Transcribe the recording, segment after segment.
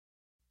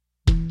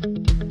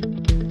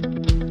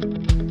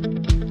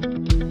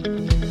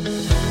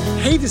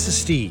Hey, this is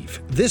Steve.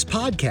 This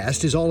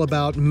podcast is all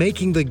about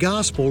making the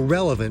gospel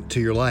relevant to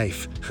your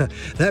life.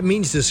 That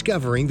means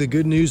discovering the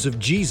good news of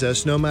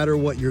Jesus no matter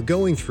what you're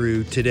going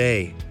through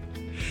today.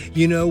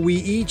 You know, we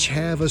each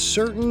have a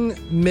certain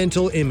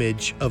mental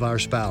image of our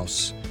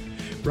spouse,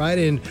 right?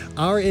 And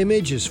our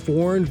image is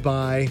formed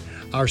by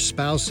our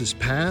spouse's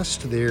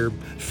past, their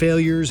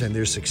failures and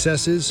their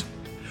successes,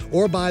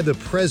 or by the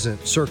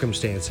present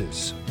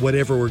circumstances,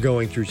 whatever we're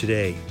going through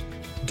today.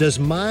 Does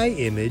my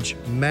image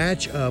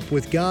match up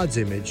with God's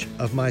image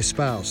of my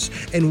spouse?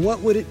 And what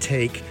would it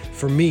take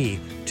for me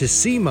to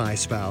see my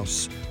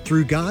spouse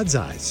through God's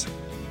eyes?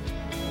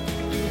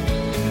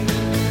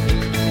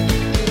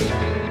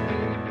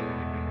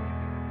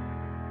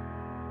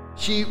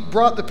 She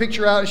brought the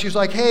picture out and she was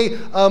like, hey,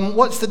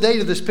 what's the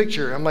date of this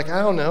picture? I'm like,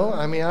 I don't know.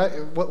 I mean,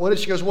 what is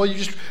she goes, well,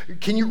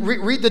 can you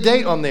read the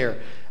date on there?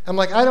 I'm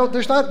like,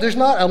 there's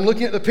not, I'm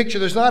looking at the picture,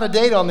 there's not a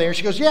date on there.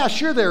 She goes, yeah,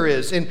 sure there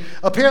is. And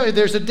apparently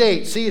there's a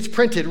date. See, it's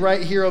printed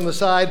right here on the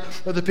side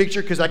of the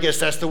picture because I guess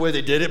that's the way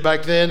they did it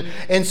back then.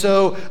 And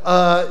so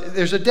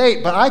there's a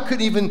date, but I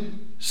couldn't even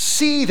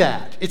see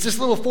that. It's this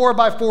little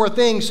 4x4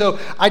 thing. So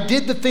I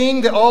did the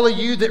thing that all of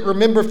you that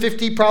remember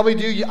 50 probably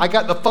do. I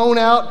got the phone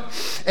out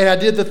and I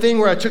did the thing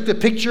where I took the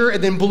picture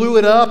and then blew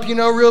it up,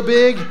 real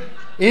big.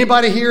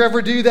 Anybody here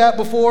ever do that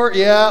before?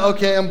 Yeah,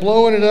 okay, I'm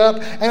blowing it up.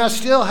 And I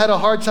still had a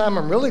hard time.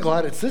 I'm really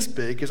glad it's this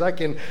big because I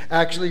can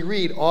actually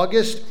read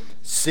August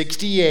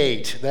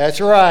 68. That's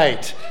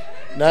right,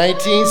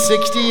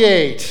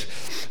 1968.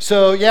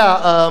 So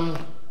yeah,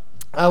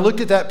 I looked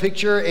at that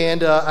picture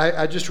and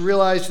I just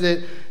realized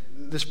that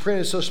this print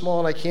is so small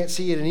and I can't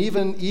see it. And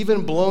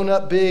even blown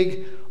up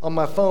big on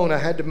my phone, I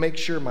had to make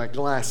sure my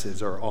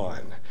glasses are on.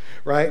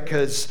 Right?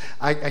 Because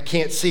I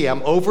can't see.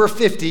 I'm over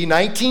 50,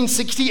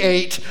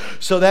 1968,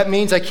 so that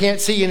means I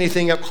can't see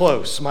anything up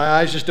close. My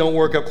eyes just don't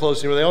work up close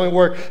anymore. They only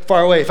work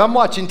far away. If I'm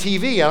watching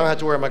TV, I don't have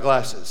to wear my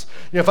glasses.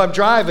 If I'm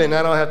driving,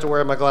 I don't have to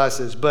wear my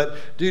glasses. But,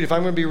 dude, if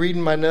I'm going to be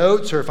reading my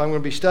notes or if I'm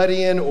going to be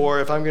studying or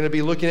if I'm going to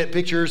be looking at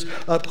pictures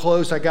up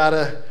close, I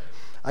gotta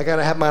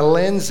have my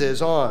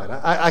lenses on.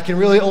 I can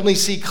really only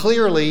see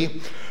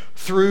clearly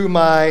through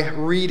my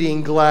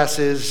reading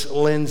glasses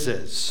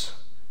lenses.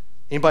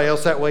 Anybody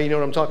else that way? You know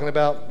what I'm talking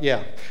about?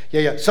 Yeah.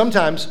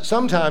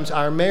 Sometimes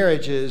our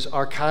marriages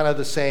are kind of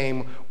the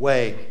same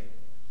way.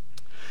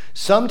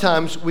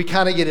 Sometimes we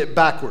kind of get it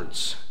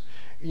backwards.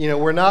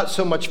 We're not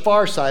so much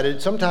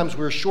far-sighted. Sometimes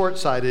we're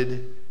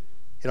short-sighted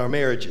in our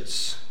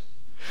marriages.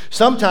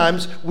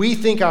 Sometimes we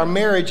think our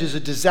marriage is a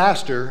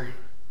disaster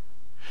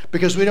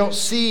because we don't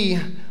see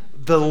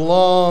the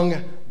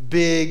long,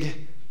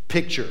 big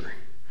picture.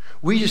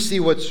 We just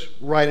see what's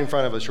right in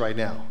front of us right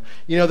now.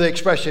 The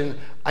expression,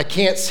 I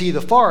can't see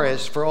the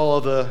forest for all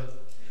of the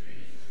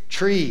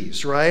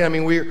trees, right? I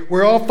mean,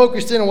 we're all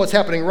focused in on what's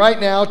happening right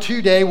now,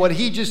 today, what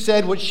he just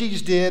said, what she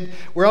just did.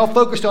 We're all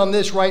focused on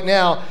this right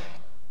now.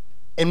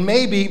 And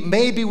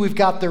maybe we've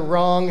got the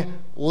wrong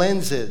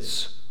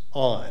lenses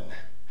on.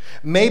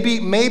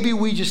 Maybe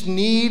we just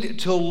need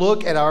to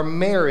look at our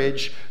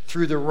marriage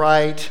through the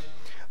right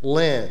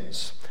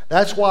lens.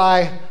 That's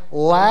why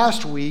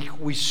last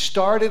week we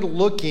started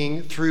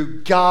looking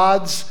through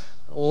God's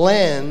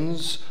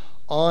lens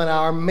on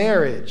our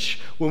marriage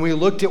when we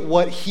looked at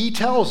what he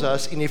tells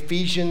us in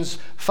Ephesians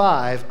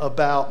 5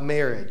 about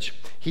marriage.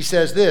 He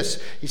says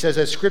this. He says,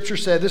 as Scripture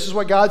said, this is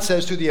what God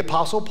says through the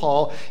Apostle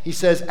Paul. He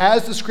says,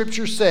 as the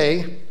Scriptures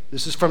say,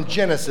 this is from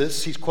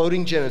Genesis. He's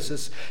quoting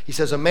Genesis. He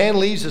says, a man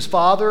leaves his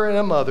father and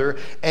a mother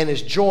and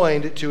is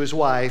joined to his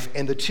wife,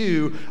 and the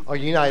two are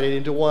united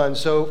into one.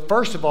 So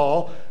first of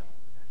all,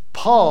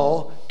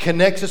 Paul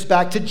connects us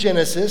back to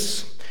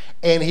Genesis,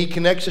 and he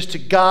connects us to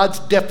God's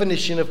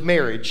definition of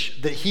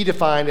marriage that he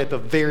defined at the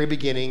very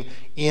beginning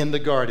in the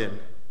garden.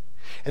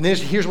 And then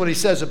here's what he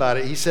says about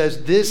it. He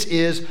says, this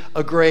is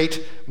a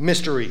great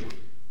mystery.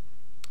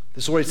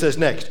 This is what he says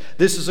next.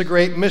 This is a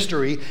great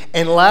mystery.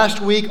 And last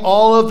week,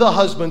 all of the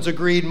husbands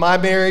agreed my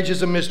marriage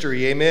is a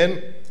mystery.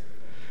 Amen?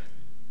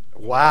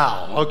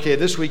 Wow. Okay,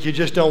 this week you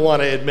just don't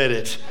want to admit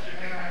it.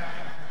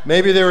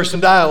 Maybe there was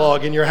some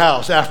dialogue in your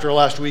house after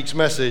last week's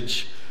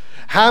message.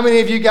 How many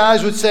of you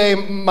guys would say,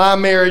 my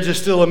marriage is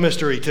still a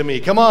mystery to me?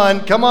 Come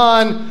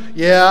on.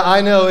 Yeah,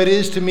 I know, it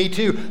is to me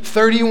too.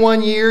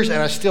 31 years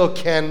and I still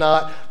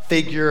cannot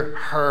figure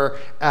her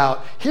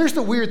out. Here's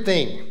the weird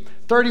thing.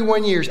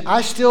 31 years,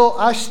 I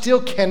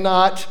still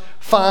cannot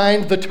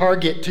find the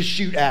target to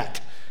shoot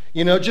at.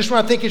 Just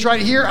when I think it's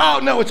right here, oh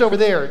no, it's over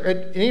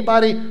there.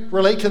 Anybody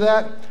relate to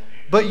that?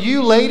 But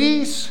you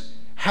ladies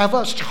have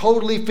us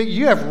totally figured.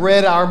 You have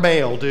read our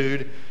mail,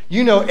 dude.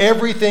 You know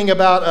everything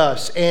about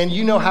us, and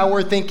you know how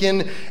we're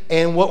thinking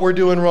and what we're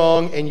doing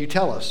wrong, and you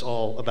tell us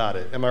all about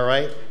it. Am I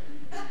right?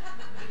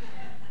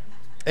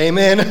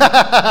 Amen.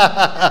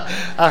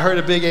 I heard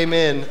a big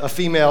amen, a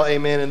female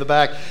amen in the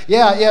back.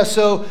 Yeah,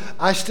 so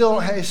it's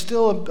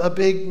still a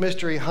big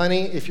mystery.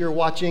 Honey, if you're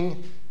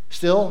watching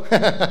still,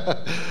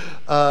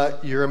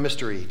 you're a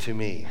mystery to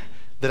me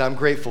that I'm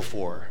grateful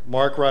for.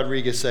 Mark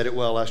Rodriguez said it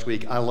well last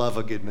week. I love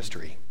a good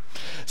mystery.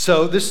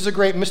 So this is a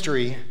great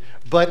mystery,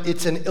 but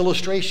it's an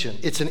illustration.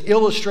 It's an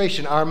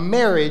illustration. Our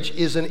marriage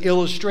is an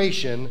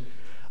illustration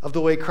of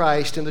the way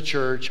Christ and the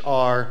church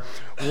are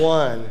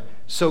one.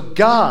 So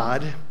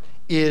God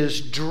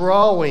is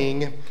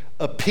drawing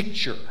a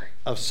picture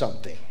of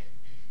something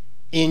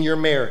in your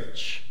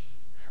marriage,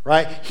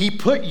 right? He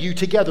put you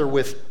together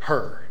with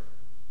her.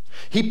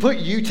 He put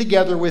you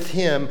together with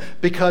him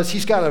because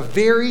he's got a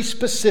very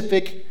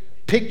specific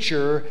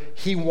picture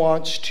he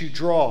wants to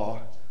draw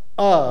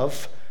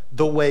of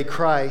the way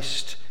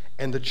Christ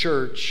and the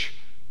church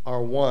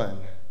are one.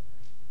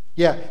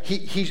 Yeah,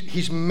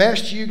 he's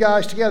meshed you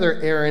guys together,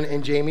 Aaron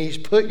and Jamie. He's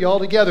put you all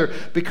together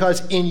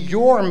because in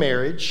your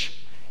marriage,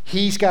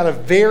 he's got a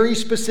very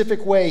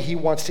specific way he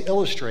wants to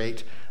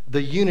illustrate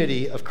the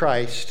unity of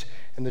Christ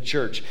and the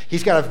church.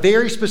 He's got a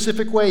very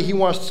specific way he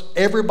wants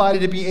everybody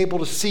to be able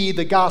to see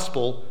the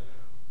gospel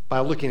by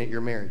looking at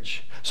your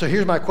marriage. So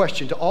here's my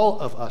question to all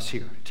of us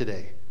here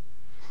today.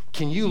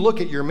 Can you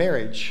look at your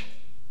marriage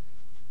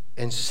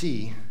and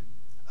see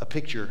a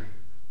picture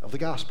of the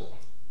gospel?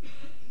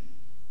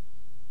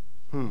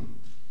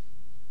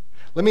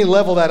 Let me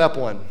level that up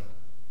one.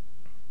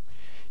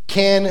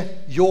 Can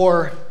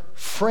your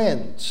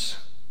friends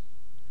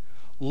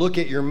look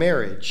at your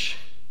marriage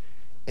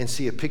and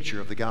see a picture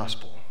of the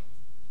gospel?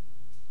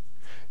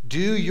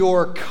 Do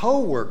your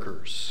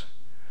coworkers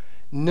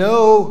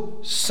know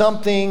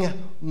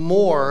something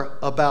more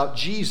about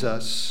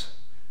Jesus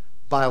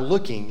by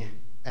looking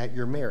at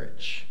your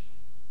marriage?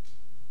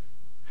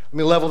 Let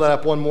me level that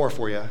up one more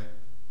for you.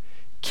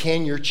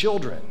 Can your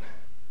children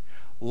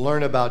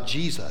learn about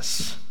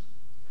Jesus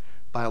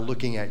by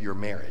looking at your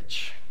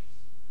marriage?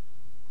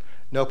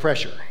 No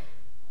pressure.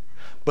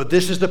 But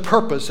this is the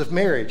purpose of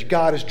marriage.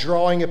 God is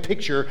drawing a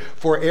picture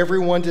for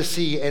everyone to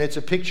see, and it's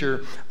a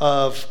picture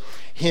of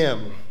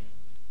him.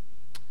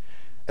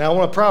 And I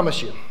want to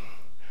promise you,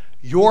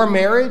 your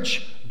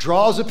marriage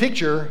draws a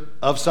picture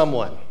of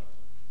someone.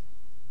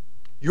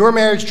 Your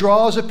marriage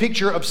draws a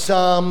picture of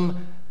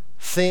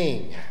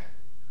something.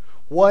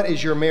 What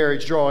is your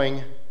marriage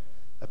drawing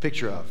a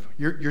picture of?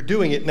 You're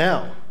doing it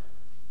now.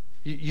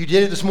 You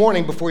did it this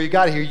morning before you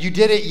got here. You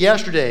did it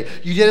yesterday.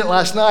 You did it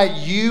last night.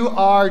 You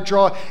are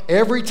drawing.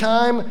 Every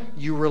time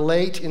you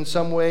relate in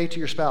some way to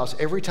your spouse,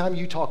 every time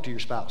you talk to your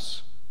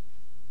spouse,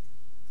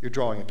 you're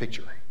drawing a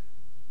picture.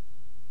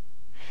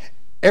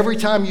 Every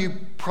time you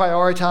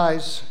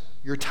prioritize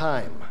your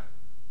time,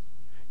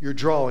 you're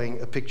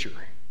drawing a picture.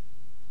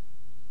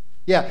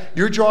 Yeah,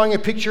 you're drawing a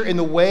picture in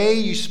the way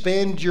you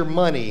spend your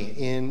money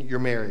in your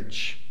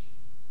marriage.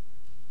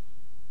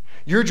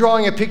 You're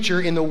drawing a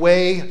picture in the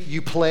way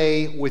you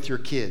play with your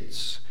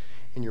kids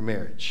in your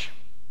marriage.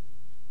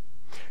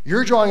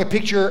 You're drawing a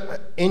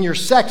picture in your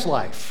sex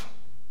life.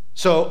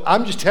 So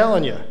I'm just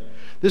telling you,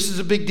 this is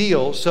a big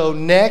deal. So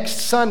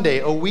next Sunday,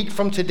 a week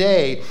from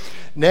today,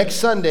 next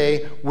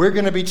Sunday, we're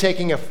going to be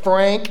taking a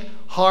frank,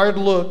 hard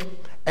look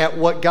at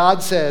what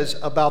God says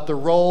about the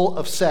role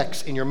of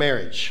sex in your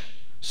marriage.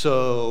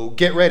 So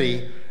get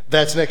ready.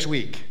 That's next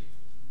week.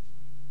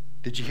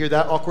 Did you hear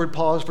that awkward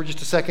pause for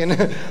just a second?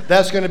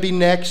 That's going to be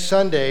next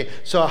Sunday.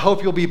 So I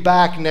hope you'll be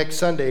back next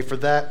Sunday for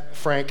that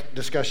frank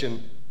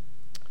discussion.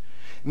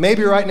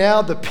 Maybe right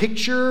now the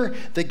picture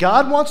that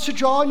God wants to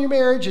draw in your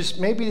marriage is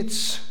maybe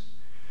it's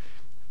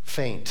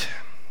faint.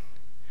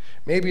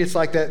 Maybe it's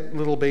like that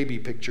little baby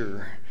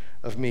picture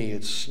of me.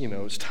 It's,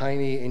 it's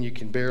tiny and you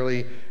can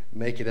barely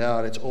make it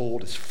out. It's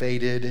old, it's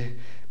faded.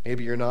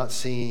 Maybe you're not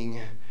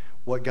seeing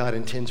what God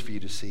intends for you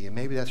to see, and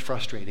maybe that's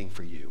frustrating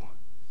for you.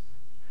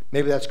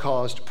 Maybe that's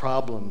caused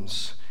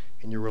problems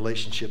in your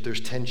relationship.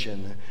 There's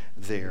tension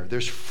there.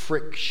 There's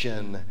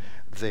friction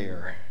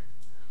there.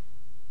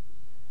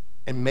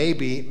 And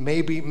maybe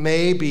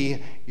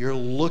you're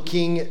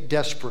looking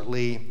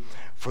desperately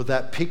for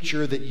that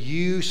picture that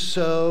you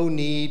so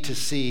need to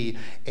see,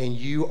 and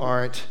you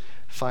aren't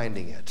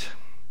finding it.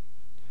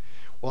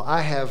 Well,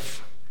 I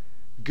have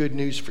good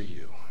news for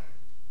you.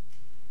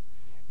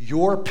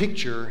 Your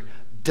picture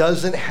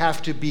doesn't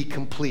have to be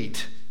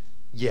complete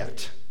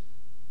yet.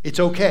 It's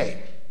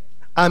okay.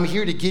 I'm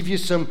here to give you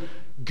some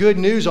good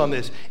news on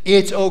this.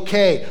 It's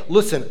okay.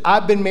 Listen,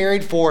 I've been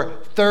married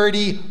for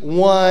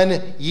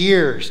 31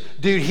 years.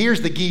 Dude, here's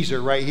the geezer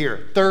right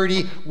here.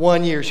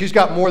 31 years. Who's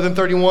got more than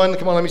 31?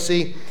 Come on, let me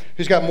see.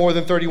 Who's got more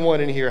than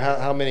 31 in here?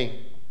 How many?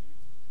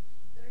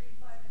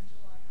 35 in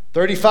July.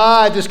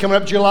 35, just coming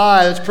up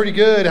July. That's pretty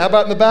good. How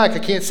about in the back? I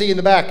can't see in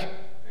the back.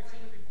 Fixing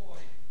to be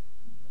 40.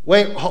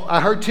 Wait,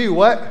 I heard two.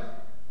 What?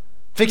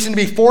 Fixing to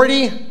be 40?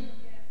 Yeah.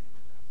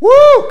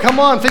 Woo! Come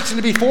on, fixing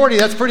to be 40.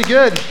 That's pretty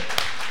good.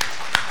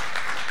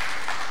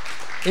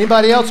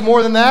 Anybody else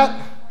more than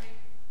that?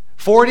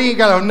 40. You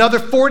got another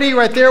 40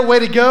 right there. Way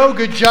to go.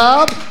 Good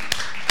job.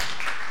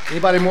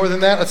 Anybody more than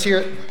that? Let's hear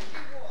it.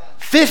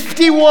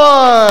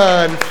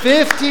 51.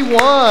 51.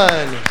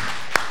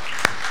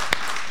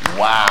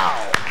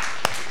 Wow.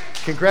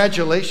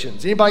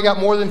 Congratulations. Anybody got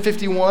more than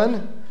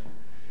 51?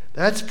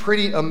 That's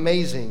pretty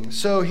amazing.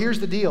 So here's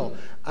the deal.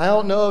 I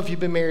don't know if you've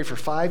been married for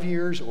 5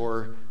 years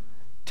or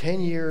 10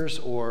 years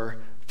or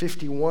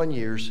 51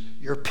 years,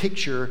 your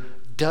picture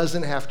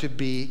doesn't have to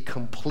be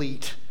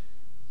complete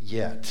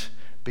yet,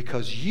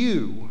 because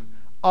you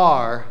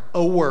are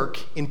a work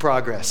in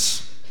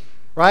progress.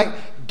 Right?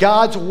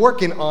 God's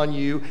working on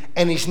you,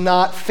 and he's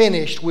not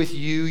finished with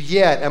you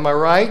yet. Am I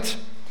right?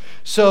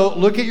 So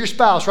look at your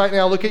spouse right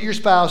now. Look at your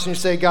spouse and you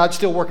say, God's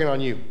still working on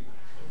you.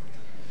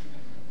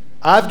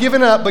 I've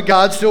given up, but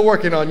God's still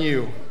working on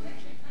you.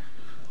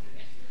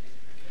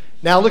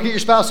 Now look at your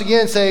spouse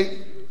again and say,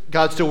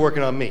 God's still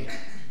working on me.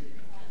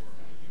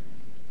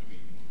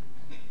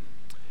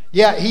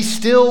 Yeah, he's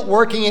still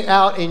working it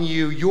out in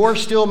you. You're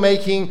still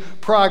making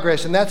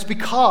progress. And that's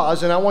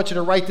because, and I want you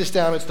to write this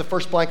down, it's the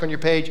first blank on your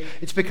page,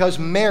 it's because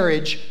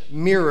marriage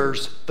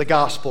mirrors the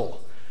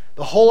gospel.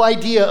 The whole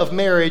idea of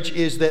marriage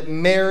is that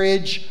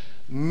marriage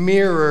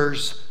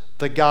mirrors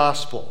the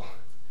gospel.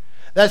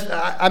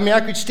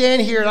 I could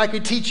stand here and I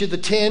could teach you the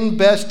 10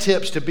 best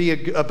tips to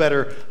be a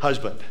better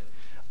husband.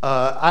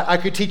 I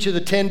could teach you the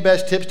 10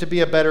 best tips to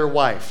be a better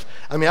wife.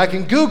 I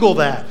can Google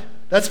that.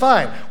 That's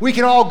fine. We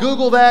can all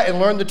Google that and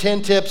learn the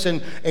 10 tips,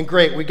 and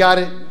great, we got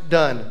it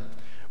done.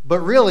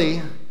 But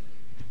really,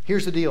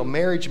 here's the deal.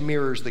 Marriage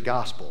mirrors the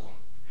gospel.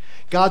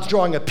 God's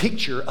drawing a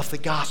picture of the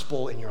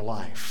gospel in your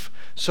life.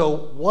 So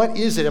what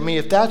is it?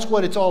 If that's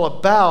what it's all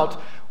about,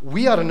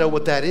 we ought to know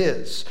what that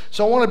is.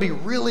 So I want to be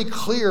really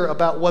clear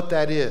about what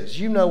that is.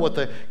 You know what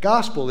the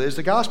gospel is.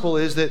 The gospel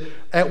is that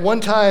at one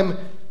time,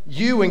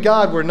 you and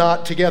God were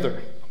not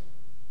together.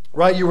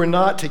 Right? You were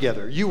not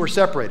together. You were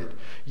separated.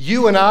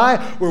 You and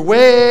I were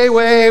way,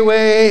 way,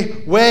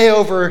 way, way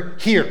over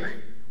here.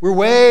 We're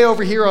way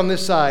over here on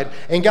this side.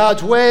 And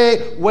God's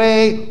way,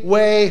 way,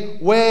 way,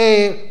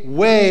 way,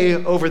 way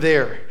over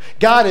there.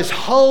 God is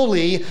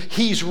holy.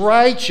 He's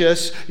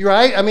righteous,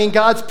 right?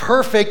 God's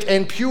perfect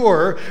and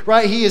pure,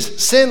 right? He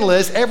is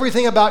sinless.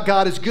 Everything about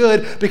God is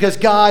good because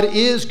God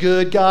is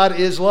good. God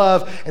is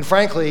love. And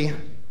frankly,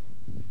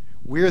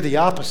 we're the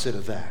opposite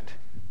of that.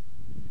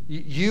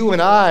 You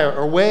and I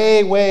are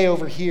way, way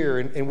over here,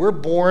 and we're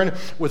born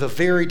with a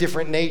very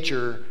different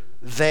nature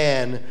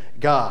than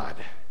God.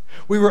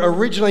 We were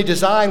originally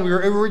designed, we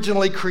were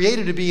originally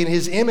created to be in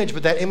his image,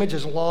 but that image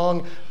has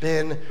long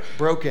been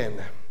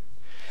broken.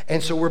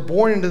 And so we're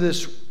born into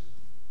this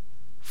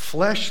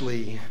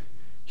fleshly,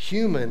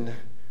 human,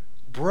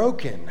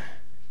 broken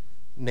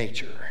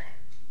nature.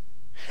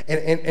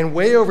 And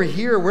way over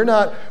here, we're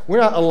not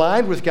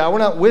aligned with God, we're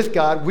not with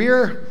God,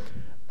 we're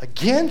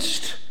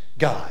against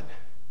God.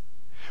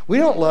 We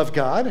don't love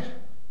God.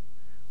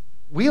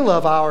 We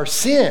love our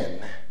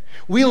sin.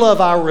 We love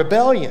our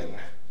rebellion.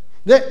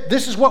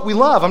 This is what we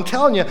love. I'm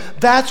telling you,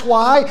 that's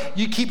why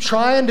you keep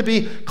trying to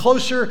be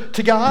closer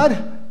to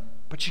God,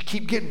 but you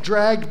keep getting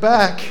dragged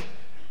back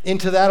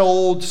into that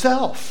old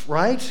self,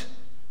 right?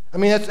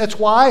 That's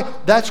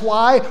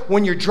why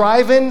when you're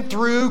driving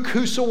through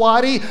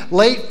Kusawati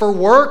late for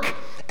work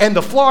and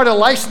the Florida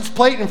license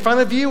plate in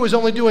front of you is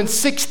only doing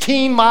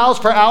 16 miles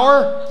per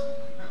hour,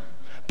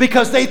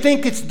 because they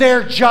think it's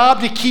their job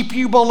to keep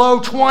you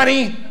below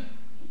 20.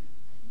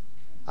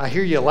 I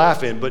hear you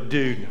laughing, but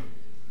dude,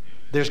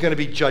 there's going to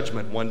be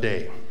judgment one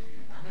day.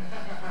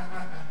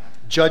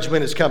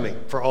 Judgment is coming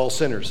for all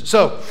sinners.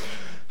 So,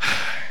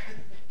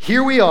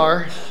 here we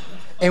are,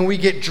 and we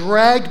get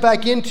dragged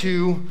back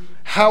into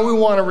how we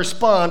want to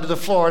respond to the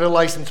Florida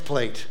license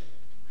plate.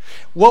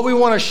 What we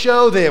want to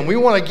show them. We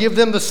want to give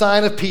them the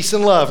sign of peace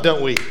and love,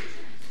 don't we?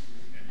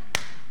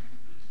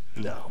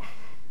 No.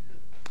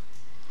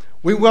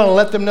 We want to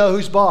let them know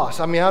who's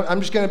boss. I'm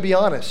just going to be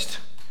honest.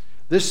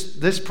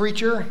 This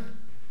preacher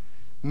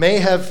may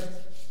have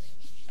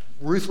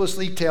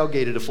ruthlessly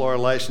tailgated a Florida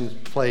license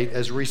plate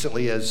as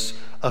recently as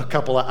a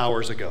couple of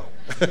hours ago.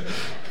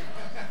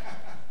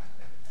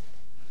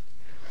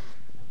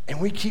 And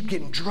we keep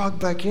getting dragged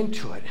back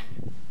into it.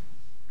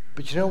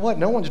 But you know what?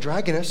 No one's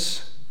dragging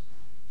us.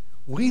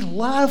 We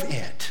love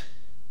it.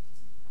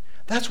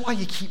 That's why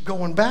you keep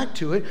going back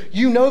to it.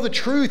 You know the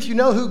truth. You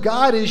know who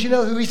God is. You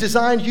know who he's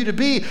designed you to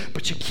be.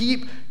 But you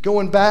keep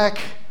going back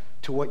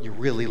to what you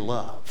really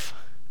love.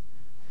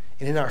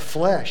 And in our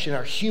flesh, in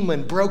our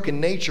human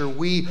broken nature,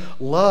 we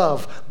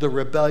love the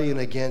rebellion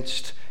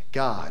against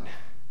God.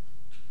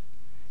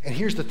 And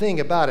here's the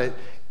thing about it.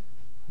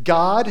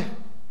 God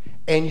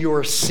and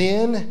your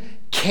sin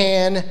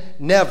can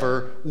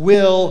never,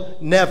 will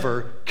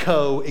never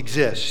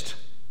coexist.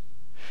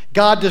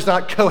 God does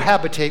not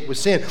cohabitate with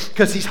sin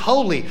because he's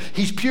holy,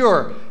 he's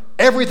pure.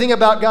 Everything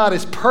about God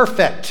is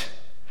perfect.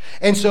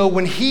 And so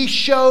when he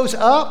shows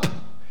up,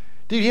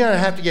 dude, he doesn't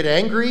have to get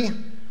angry.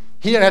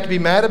 He doesn't have to be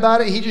mad about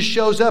it. He just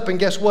shows up, and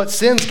guess what?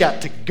 Sin's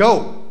got to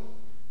go.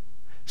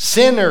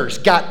 Sinners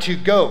got to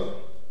go.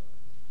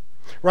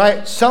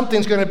 Right?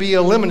 Something's going to be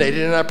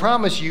eliminated, and I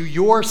promise you,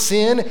 your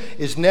sin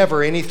is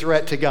never any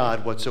threat to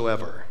God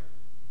whatsoever.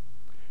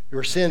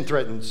 Your sin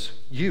threatens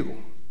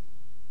you.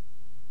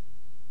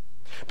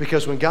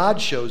 Because when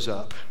God shows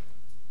up,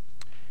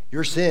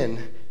 your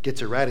sin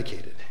gets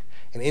eradicated.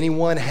 And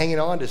anyone hanging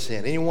on to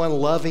sin, anyone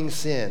loving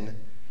sin,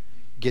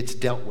 gets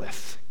dealt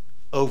with,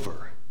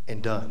 over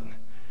and done.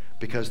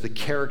 Because the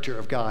character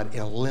of God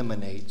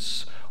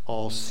eliminates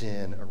all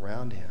sin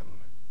around him.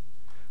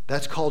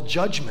 That's called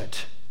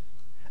judgment.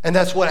 And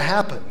that's what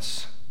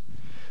happens.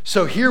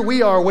 So here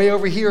we are way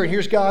over here, and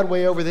here's God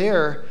way over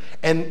there.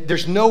 And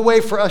there's no way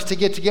for us to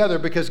get together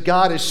because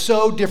God is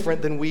so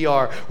different than we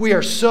are. We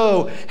are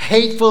so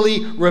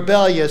hatefully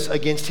rebellious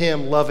against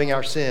him, loving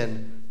our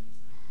sin.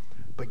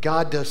 But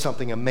God does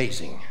something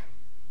amazing.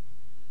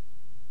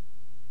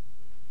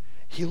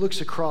 He looks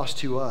across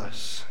to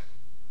us,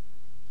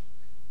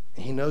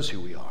 and he knows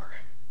who we are.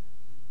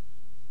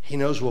 He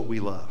knows what we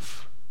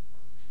love,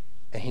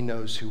 and he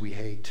knows who we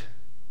hate.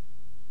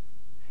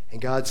 And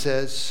God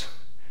says,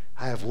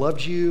 I have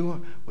loved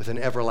you with an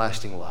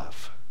everlasting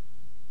love.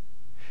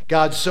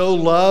 God so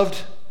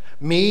loved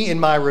me in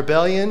my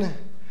rebellion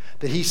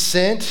that he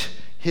sent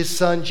his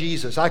son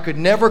Jesus. I could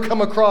never come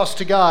across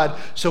to God,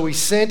 so he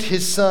sent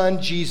his son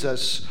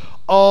Jesus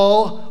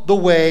all the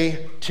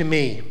way to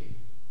me.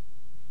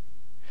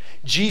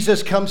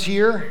 Jesus comes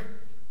here,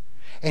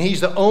 and he's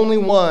the only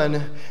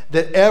one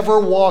that ever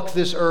walked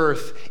this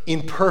earth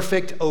in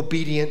perfect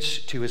obedience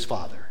to his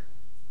Father.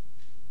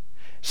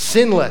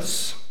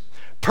 Sinless,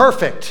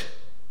 perfect,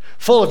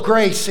 full of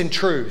grace and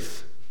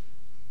truth.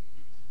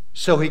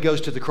 So he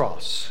goes to the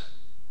cross.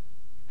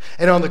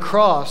 And on the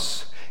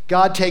cross,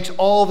 God takes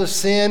all the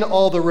sin,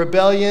 all the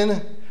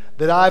rebellion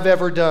that I've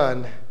ever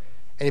done,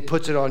 and he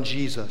puts it on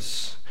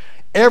Jesus.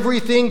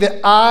 Everything that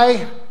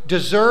I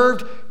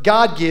deserved,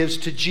 God gives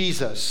to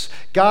Jesus.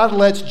 God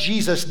lets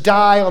Jesus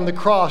die on the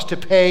cross to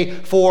pay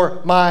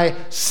for my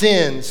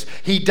sins.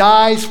 He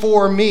dies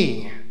for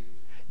me,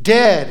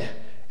 dead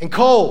and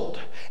cold,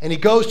 and he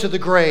goes to the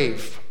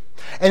grave.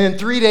 And then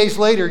 3 days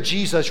later,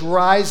 Jesus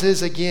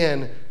rises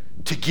again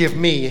to give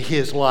me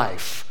his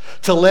life,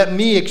 to let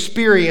me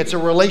experience a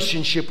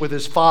relationship with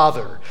his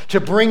Father,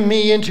 to bring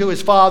me into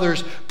his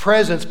Father's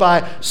presence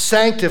by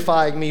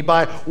sanctifying me,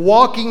 by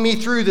walking me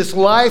through this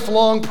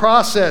lifelong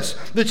process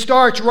that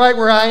starts right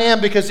where I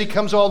am because he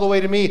comes all the way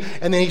to me,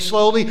 and then he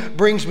slowly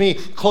brings me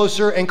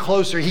closer and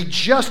closer. He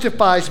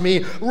justifies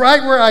me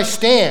right where I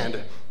stand,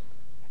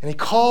 and he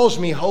calls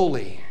me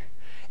holy.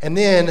 And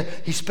then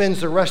he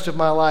spends the rest of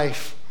my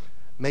life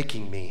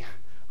making me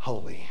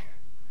holy.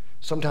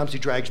 Sometimes he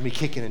drags me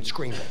kicking and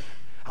screaming.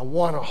 I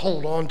want to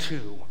hold on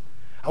to.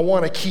 I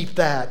want to keep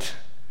that.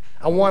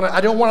 I don't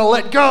want to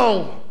let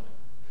go.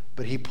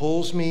 But he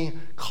pulls me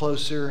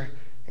closer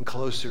and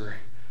closer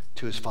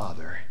to his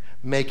Father,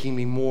 making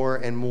me more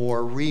and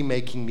more,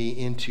 remaking me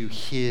into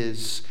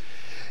his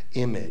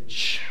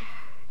image.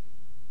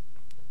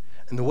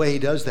 And the way he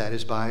does that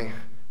is by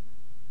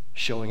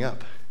showing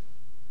up,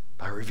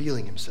 by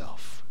revealing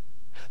himself.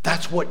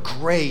 That's what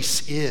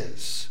grace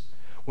is.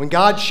 When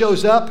God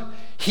shows up,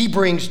 he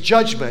brings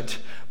judgment,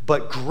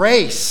 but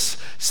grace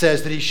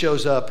says that he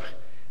shows up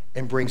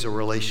and brings a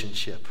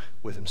relationship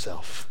with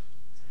himself.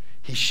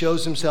 He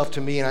shows himself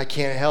to me, and I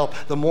can't help.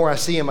 The more I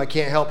see him, I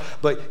can't help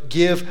but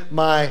give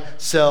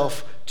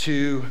myself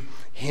to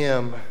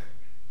him.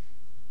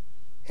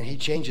 And he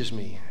changes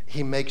me.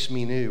 He makes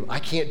me new. I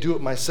can't do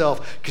it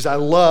myself because I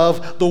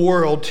love the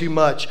world too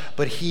much,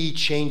 but he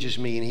changes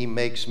me and he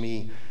makes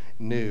me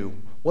new.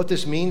 What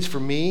this means for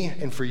me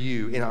and for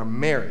you in our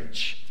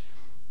marriage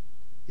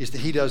is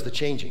that he does the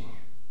changing.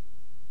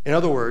 In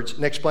other words,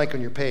 next blank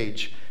on your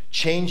page,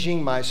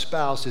 changing my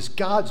spouse is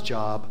God's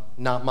job,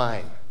 not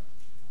mine.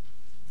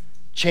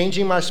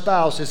 Changing my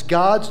spouse is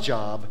God's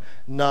job,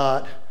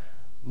 not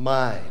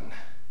mine.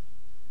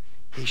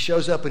 He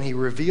shows up and he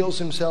reveals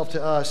himself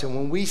to us. And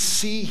when we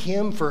see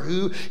him for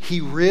who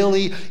he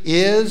really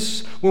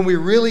is, when we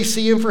really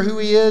see him for who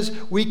he is,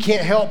 we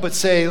can't help but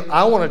say,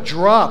 I want to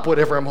drop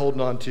whatever I'm holding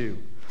on to.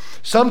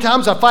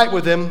 Sometimes I fight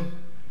with him,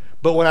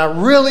 but when I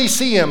really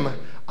see him,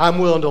 I'm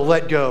willing to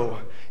let go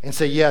and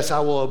say, yes, I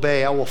will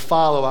obey, I will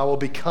follow, I will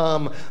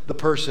become the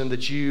person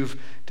that you've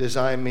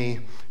designed me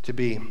to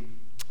be.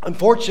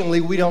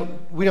 Unfortunately, we don't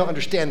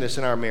understand this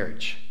in our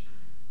marriage.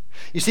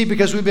 You see,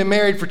 because we've been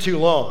married for too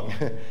long.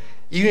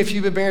 Even if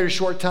you've been married a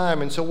short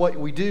time. And so what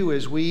we do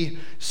is we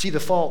see the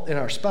fault in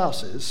our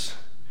spouses.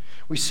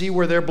 We see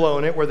where they're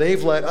blowing it, where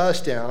they've let us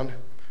down.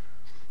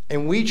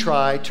 And we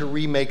try to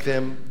remake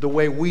them the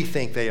way we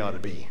think they ought to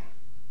be.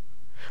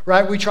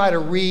 Right? We try to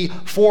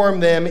reform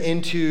them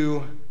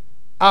into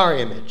our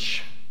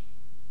image.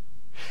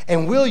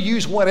 And we'll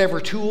use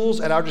whatever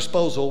tools at our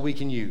disposal we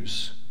can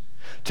use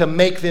to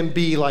make them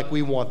be like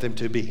we want them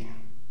to be.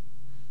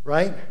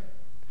 Right?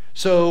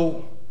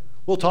 So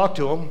we'll talk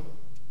to them.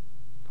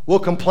 We'll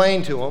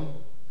complain to them.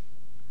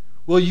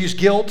 We'll use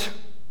guilt.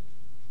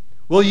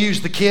 We'll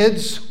use the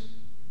kids.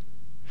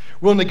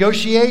 We'll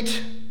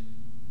negotiate.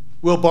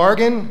 We'll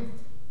bargain.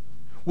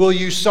 We'll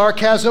use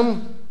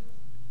sarcasm.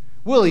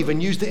 We'll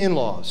even use the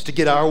in-laws to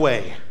get our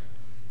way.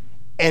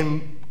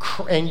 And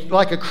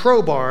like a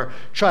crowbar,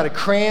 try to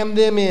cram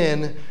them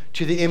in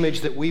to the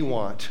image that we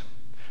want.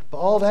 But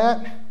all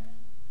that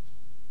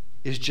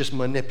is just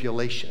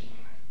manipulation.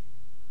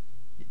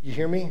 You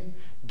hear me?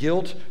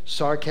 Guilt,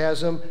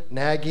 sarcasm,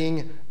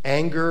 nagging,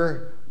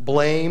 anger,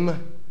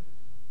 blame,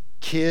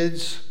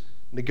 kids,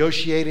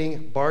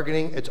 negotiating,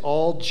 bargaining, it's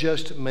all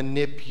just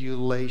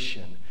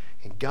manipulation.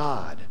 And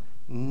God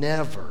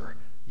never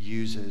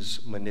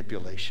uses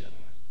manipulation.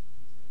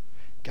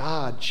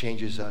 God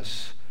changes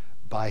us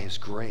by his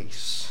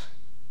grace.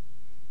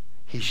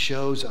 He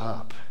shows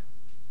up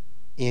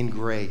in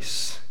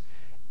grace,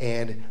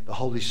 and the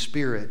Holy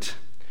Spirit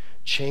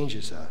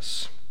changes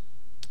us.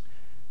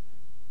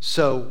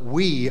 So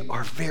we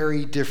are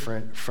very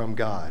different from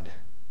God.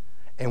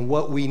 And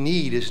what we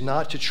need is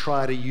not to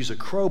try to use a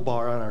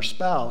crowbar on our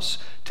spouse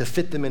to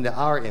fit them into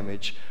our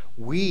image.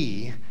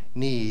 We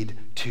need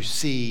to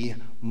see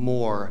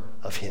more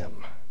of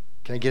him.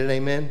 Can I get an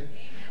amen? Amen.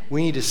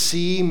 We need to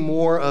see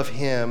more of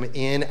him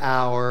in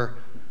our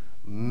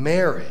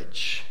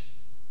marriage.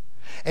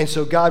 And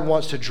so God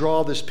wants to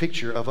draw this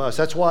picture of us.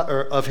 That's why,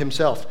 or of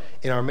himself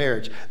in our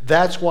marriage.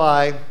 That's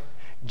why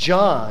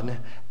John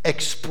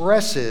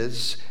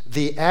expresses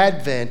the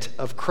advent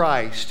of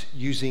Christ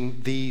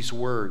using these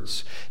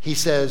words. He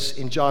says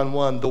in John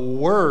 1, the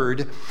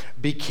Word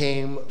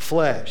became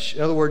flesh.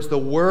 In other words, the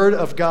Word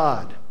of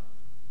God,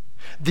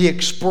 the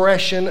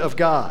expression of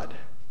God,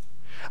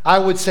 I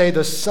would say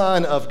the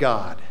Son of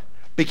God,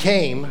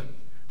 became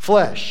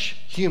flesh,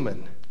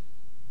 human,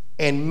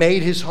 and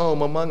made his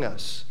home among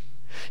us.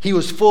 He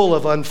was full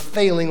of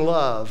unfailing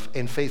love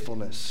and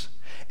faithfulness.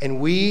 And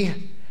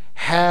we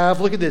have,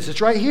 look at this, it's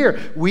right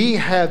here. We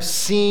have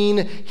seen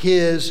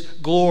his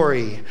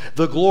glory,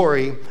 the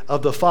glory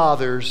of the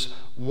Father's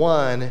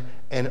one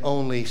and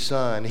only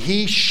Son.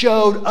 He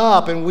showed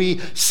up and we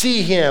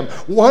see him.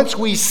 Once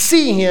we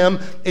see him,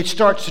 it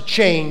starts to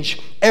change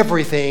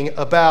everything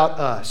about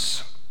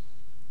us.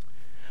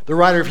 The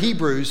writer of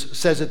Hebrews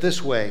says it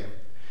this way: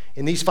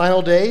 in these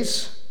final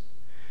days,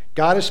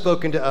 God has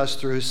spoken to us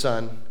through his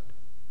Son.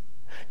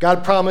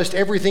 God promised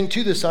everything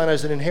to the Son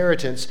as an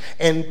inheritance,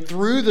 and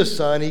through the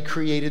Son, he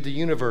created the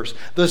universe.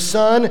 The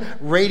Son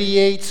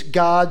radiates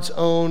God's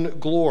own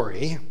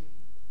glory.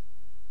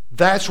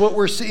 That's what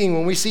we're seeing.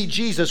 When we see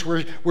Jesus,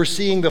 we're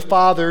seeing the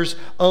Father's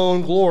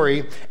own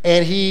glory,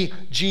 and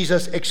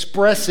Jesus,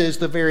 expresses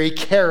the very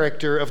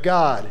character of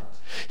God.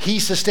 He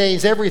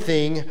sustains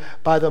everything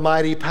by the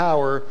mighty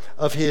power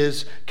of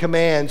his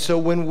command. So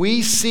when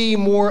we see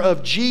more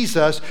of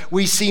Jesus,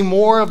 we see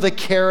more of the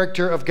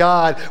character of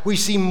God. We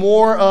see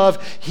more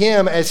of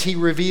him as he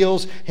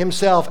reveals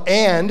himself.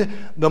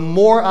 And the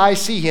more I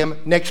see him,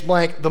 next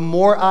blank, the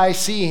more I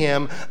see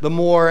him, the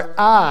more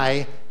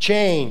I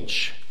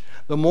change.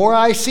 The more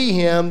I see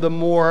him, the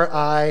more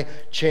I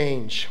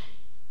change.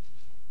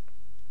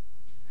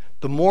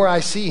 The more I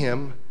see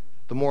him,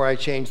 the more I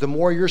change. The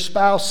more your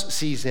spouse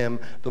sees him,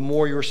 the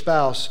more your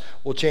spouse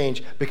will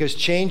change. Because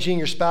changing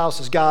your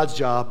spouse is God's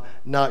job,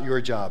 not your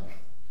job.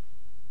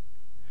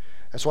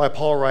 That's why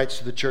Paul writes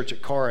to the church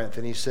at Corinth,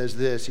 and he says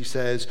this. He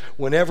says,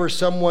 whenever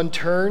someone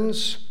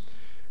turns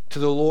to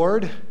the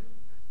Lord,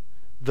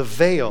 the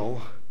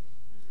veil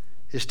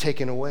is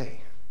taken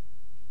away.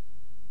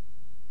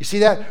 You see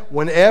that?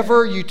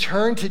 Whenever you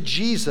turn to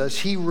Jesus,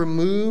 he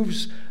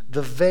removes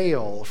the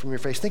veil from your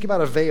face. Think about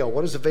a veil.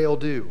 What does a veil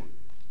do?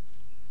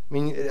 I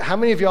mean, how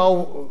many of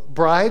y'all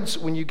brides,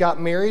 when you got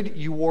married,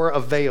 you wore a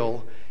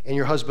veil and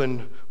your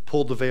husband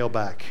pulled the veil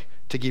back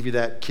to give you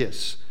that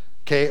kiss?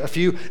 Okay, a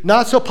few,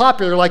 not so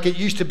popular like it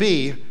used to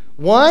be.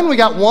 One, we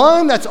got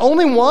one, that's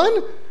only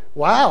one?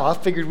 Wow, I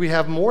figured we'd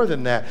have more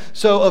than that.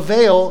 So a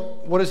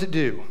veil, what does it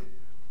do?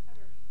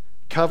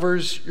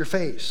 Covers your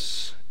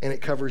face and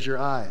it covers your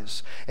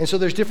eyes. And so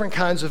there's different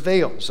kinds of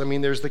veils. I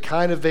mean, there's the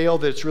kind of veil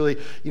that's really,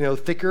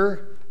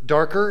 thicker,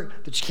 darker,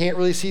 that you can't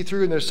really see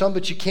through, and there's some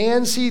that you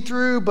can see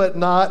through, but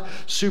not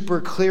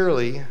super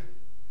clearly.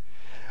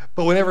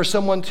 But whenever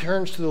someone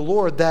turns to the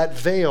Lord, that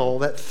veil,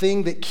 that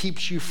thing that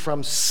keeps you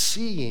from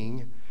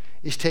seeing,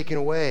 is taken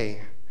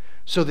away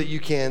so that you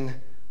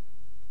can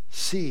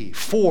see.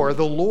 For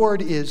the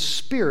Lord is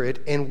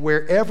Spirit, and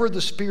wherever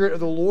the Spirit of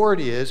the Lord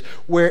is,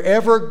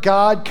 wherever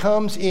God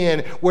comes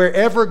in,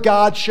 wherever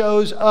God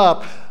shows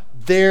up,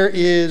 there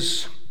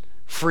is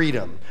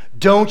freedom.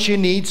 Don't you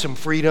need some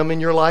freedom in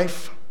your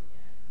life?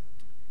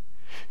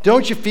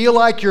 Don't you feel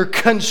like you're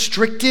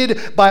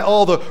constricted by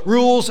all the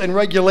rules and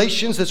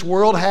regulations this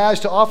world has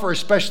to offer,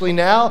 especially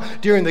now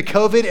during the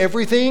COVID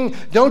everything?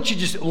 Don't you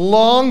just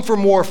long for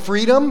more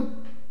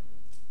freedom?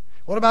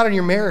 What about in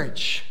your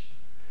marriage?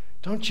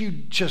 Don't you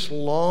just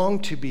long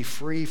to be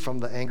free from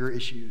the anger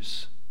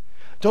issues?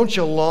 Don't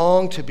you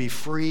long to be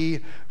free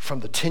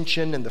from the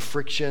tension and the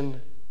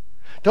friction?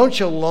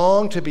 Don't you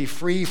long to be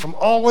free from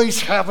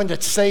always having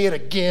to say it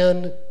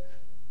again?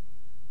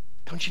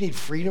 Don't you need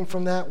freedom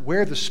from that?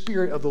 Where the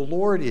Spirit of the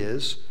Lord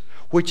is,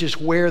 which is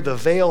where the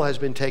veil has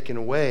been taken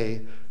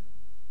away,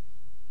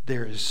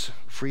 there is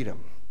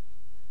freedom.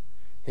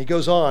 He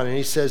goes on and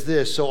he says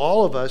this, so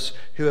all of us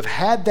who have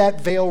had that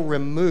veil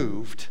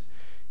removed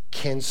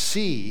can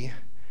see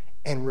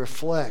and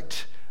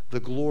reflect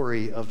the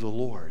glory of the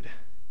Lord.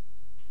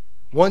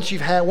 Once you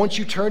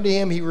turn to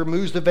him, he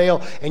removes the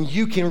veil, and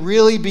you can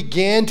really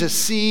begin to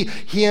see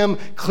him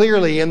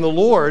clearly. And the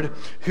Lord,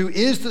 who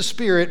is the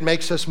Spirit,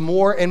 makes us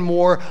more and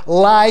more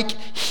like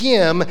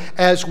him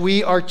as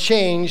we are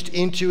changed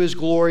into his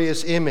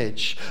glorious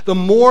image. The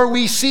more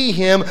we see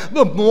him,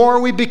 the more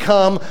we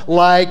become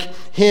like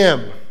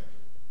him.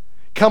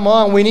 Come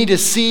on, we need to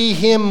see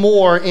him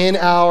more in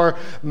our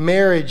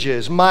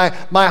marriages. My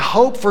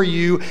hope for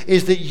you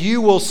is that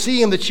you will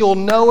see him, that you'll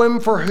know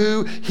him for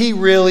who he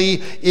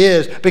really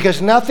is.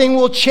 Because nothing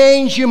will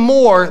change you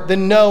more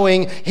than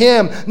knowing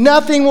him.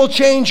 Nothing will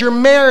change your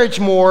marriage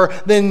more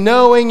than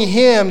knowing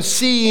him,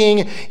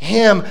 seeing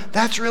him.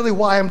 That's really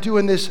why I'm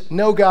doing this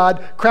Know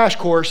God crash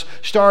course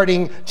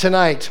starting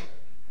tonight.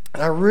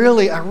 And I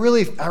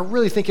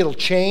really think it'll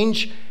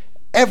change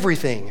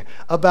everything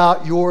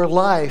about your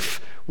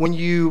life when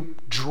you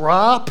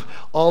drop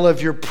all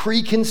of your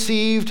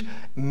preconceived,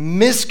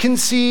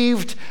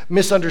 misconceived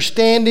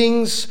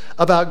misunderstandings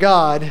about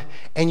God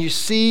and you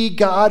see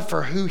God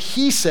for who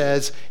he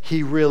says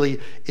he really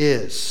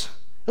is.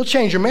 It'll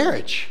change your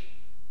marriage.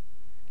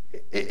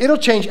 It'll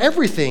change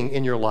everything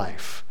in your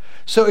life.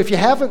 So if you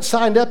haven't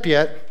signed up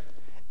yet,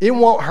 it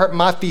won't hurt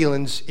my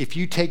feelings if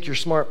you take your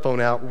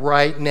smartphone out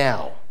right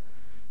now.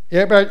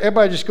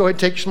 Everybody just go ahead and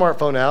take your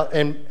smartphone out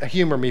and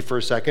humor me for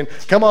a second.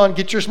 Come on,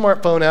 get your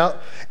smartphone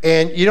out,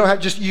 and you don't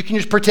have you can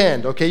just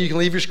pretend, okay? You can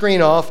leave your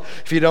screen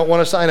off if you don't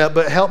want to sign up,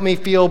 but help me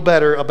feel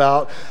better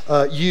about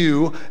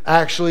you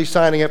actually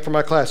signing up for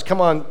my class. Come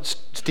on,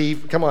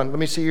 Steve, come on, let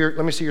me see your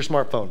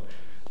smartphone.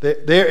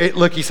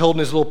 Look, he's holding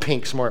his little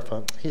pink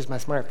smartphone. Here's my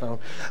smartphone.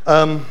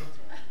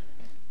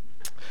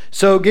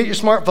 So get your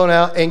smartphone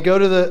out and go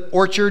to the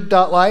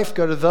orchard.life,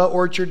 go to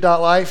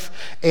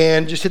theorchard.life,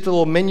 and just hit the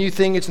little menu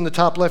thing. It's in the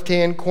top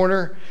left-hand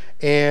corner,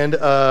 and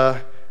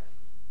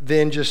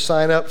then just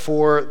sign up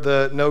for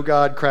the Know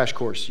God crash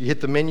course. You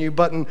hit the menu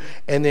button,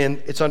 and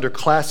then it's under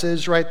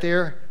classes right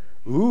there.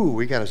 Ooh,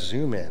 we got to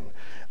zoom in.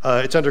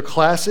 It's under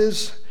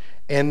classes,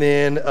 and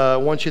then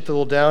once you hit the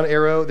little down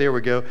arrow, there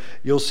we go,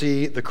 you'll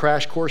see the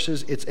crash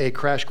courses. It's a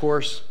crash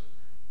course.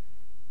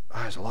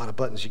 There's a lot of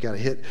buttons you got to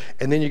hit.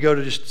 And then you go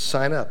to just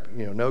sign up.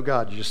 Know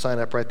God. You just sign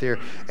up right there.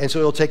 And so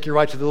it'll take you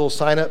right to the little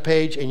sign up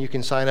page, and you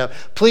can sign up.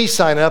 Please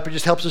sign up. It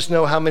just helps us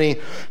know how many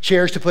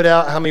chairs to put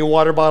out, how many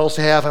water bottles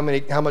to have,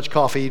 how much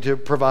coffee to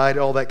provide,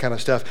 all that kind of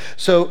stuff.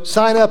 So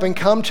sign up and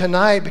come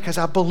tonight, because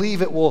I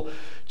believe it will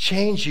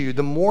change you.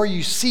 The more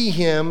you see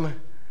him,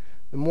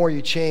 the more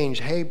you change.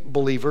 Hey,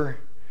 believer,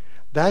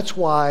 that's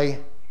why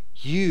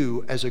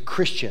you as a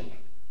Christian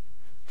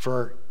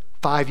for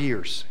 5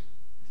 years,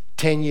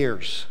 10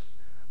 years,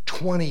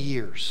 20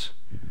 years,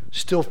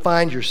 still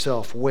find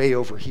yourself way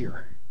over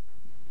here.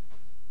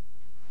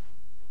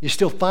 You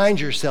still find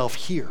yourself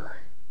here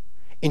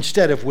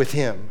instead of with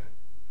him,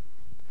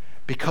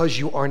 because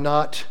you are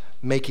not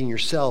making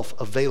yourself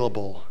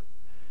available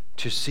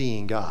to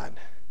seeing God.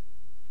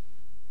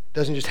 It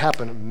doesn't just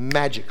happen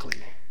magically.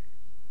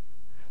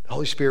 The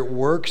Holy Spirit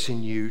works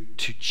in you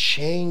to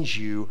change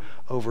you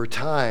over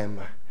time.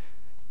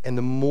 And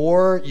the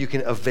more you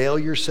can avail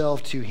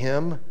yourself to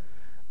him,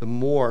 the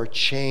more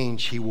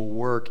change he will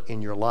work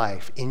in your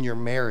life, in your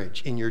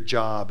marriage, in your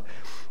job,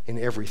 in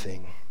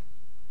everything.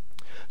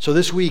 So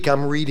this week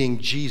I'm reading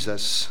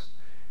Jesus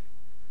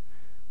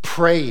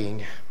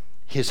praying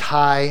his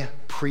high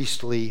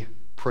priestly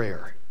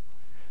prayer.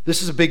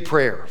 This is a big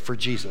prayer for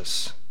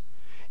Jesus.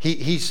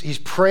 He's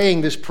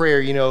praying this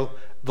prayer,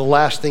 the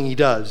last thing he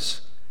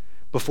does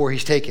before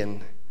he's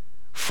taken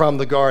from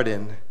the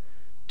garden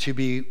to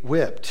be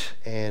whipped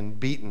and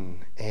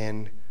beaten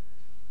and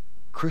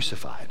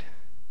crucified.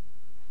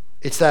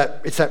 It's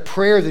that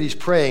prayer that he's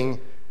praying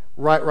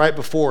right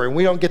before. And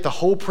we don't get the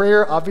whole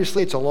prayer.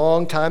 Obviously, it's a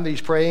long time that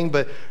he's praying,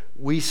 but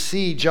we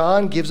see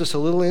John gives us a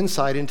little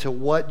insight into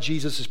what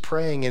Jesus is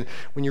praying. And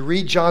when you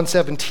read John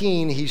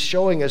 17, he's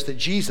showing us that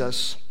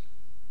Jesus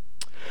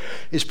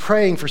is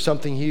praying for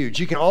something huge.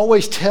 You can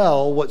always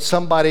tell what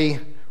somebody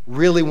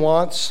really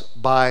wants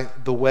by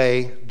the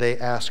way they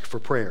ask for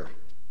prayer.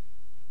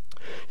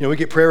 We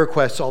get prayer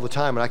requests all the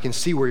time, and I can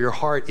see where your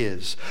heart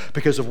is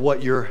because of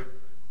what you're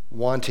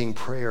wanting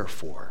prayer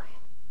for.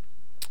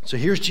 So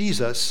here's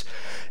Jesus,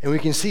 and we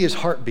can see his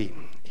heartbeat.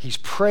 He's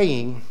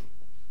praying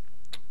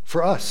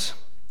for us.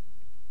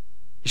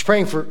 He's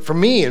praying for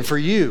me and for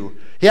you.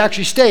 He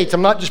actually states,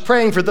 I'm not just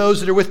praying for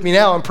those that are with me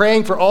now, I'm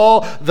praying for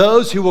all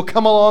those who will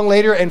come along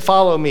later and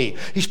follow me.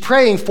 He's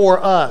praying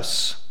for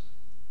us.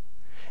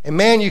 And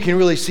man, you can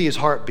really see his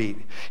heartbeat.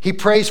 He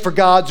prays for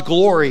God's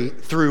glory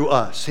through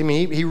us.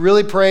 He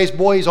really prays,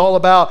 he's all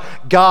about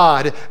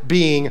God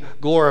being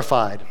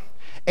glorified.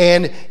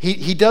 And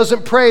he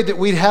doesn't pray that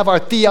we'd have our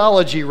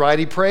theology right.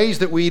 He prays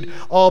that we'd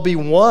all be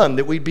one,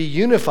 that we'd be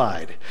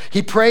unified.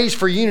 He prays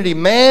for unity.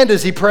 Man,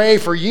 does he pray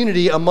for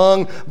unity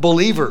among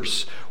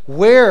believers.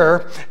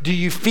 Where do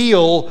you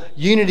feel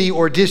unity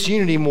or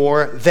disunity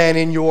more than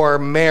in your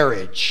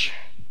marriage?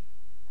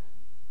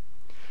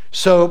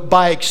 So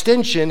by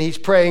extension, he's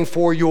praying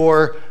for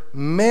your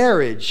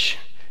marriage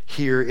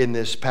here in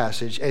this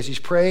passage as he's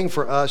praying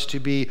for us to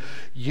be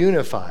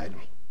unified.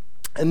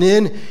 And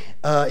then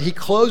he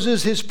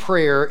closes his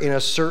prayer in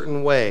a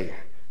certain way.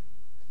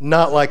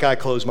 Not like I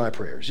close my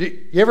prayers.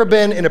 You ever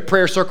been in a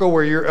prayer circle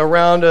where you're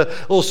around a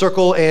little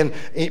circle and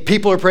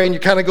people are praying, you're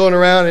kind of going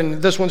around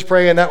and this one's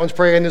praying, that one's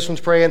praying, this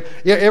one's praying.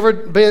 You ever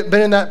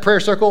been in that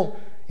prayer circle?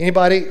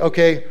 Anybody?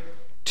 Okay.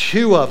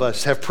 2 of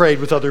us have prayed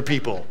with other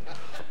people.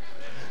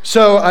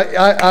 So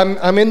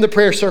I'm in the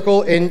prayer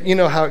circle, and you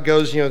know how it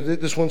goes. You know,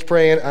 this one's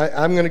praying.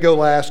 I'm going to go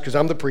last because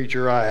I'm the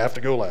preacher. I have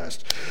to go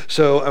last.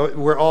 So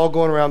we're all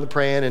going around the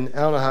praying, and I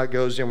don't know how it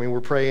goes. I mean,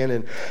 we're praying,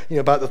 and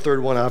about the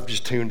 3rd one, I've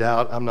just tuned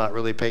out. I'm not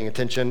really paying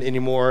attention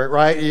anymore,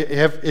 right?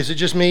 Is it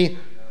just me?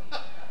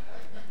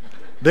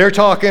 They're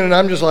talking, and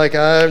I'm just like,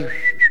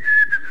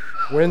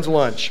 when's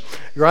lunch,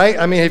 right?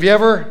 I mean, have you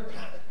ever?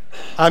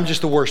 I'm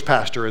just the worst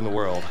pastor in the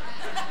world.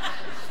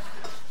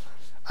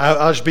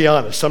 I'll just be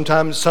honest.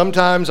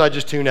 Sometimes I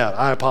just tune out.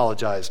 I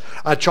apologize.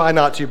 I try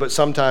not to, but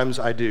sometimes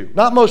I do.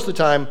 Not most of the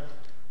time,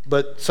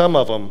 but some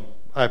of them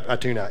I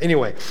tune out.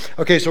 Anyway,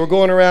 okay, so we're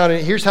going around,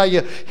 and here's how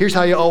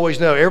you always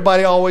know.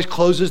 Everybody always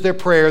closes their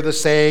prayer the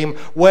same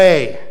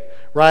way,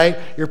 right?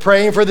 You're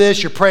praying for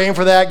this, you're praying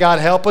for that. God,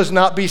 help us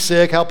not be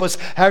sick. Help us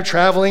have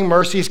traveling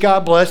mercies.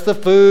 God, bless the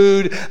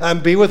food.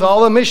 Be with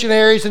all the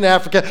missionaries in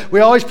Africa.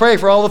 We always pray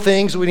for all the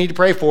things we need to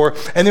pray for.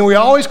 And then we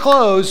always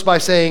close by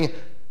saying,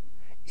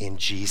 in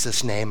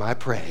Jesus' name I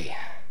pray.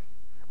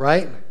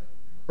 Right?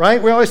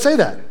 Right? We always say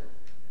that.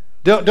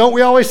 Don't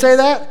we always say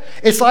that?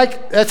 It's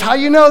like, that's how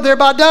you know they're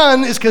about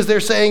done, is because they're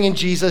saying, in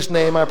Jesus'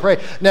 name I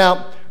pray.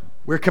 Now,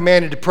 we're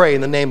commanded to pray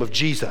in the name of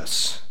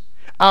Jesus.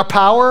 Our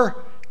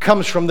power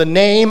comes from the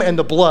name and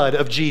the blood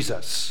of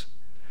Jesus.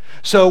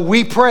 So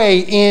we pray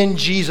in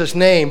Jesus'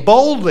 name,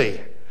 boldly,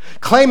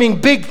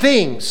 claiming big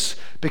things,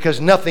 because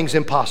nothing's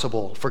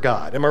impossible for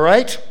God. Am I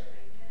right?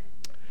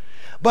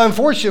 But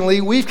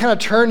unfortunately, we've kind of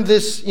turned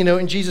this,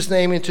 in Jesus'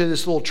 name into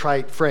this little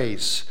trite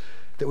phrase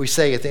that we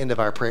say at the end of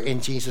our prayer.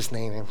 In Jesus'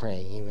 name I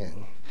pray,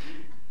 amen.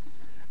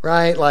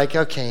 Right? Like,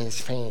 okay,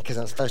 it's praying because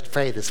I'm supposed to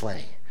pray this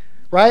way.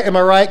 Right? Am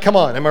I right? Come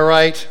on, am I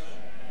right?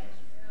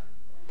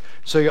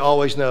 So you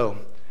always know.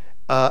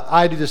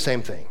 I do the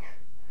same thing.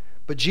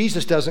 But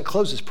Jesus doesn't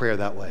close his prayer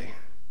that way.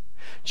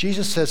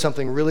 Jesus says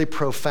something really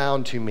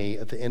profound to me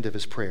at the end of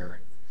his prayer.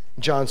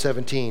 In John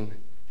 17,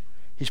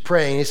 he's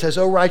praying. He says,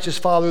 "Oh, righteous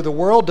Father, the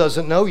world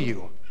doesn't know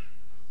you,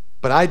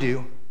 but I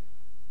do.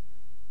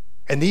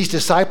 And these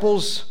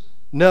disciples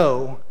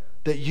know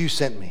that you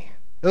sent me."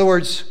 In other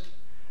words,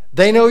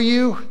 they know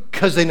you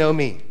because they know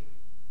me.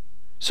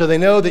 So they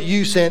know that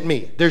you sent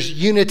me. There's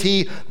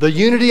unity. The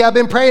unity I've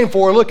been praying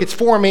for, look, it's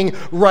forming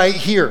right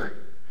here.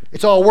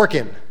 It's all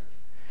working.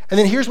 And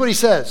then here's what he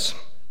says.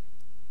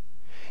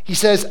 He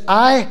says,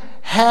 "I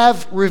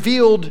have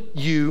revealed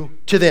you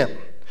to them."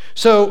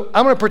 So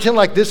I'm going to pretend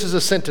like this is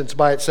a sentence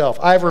by itself.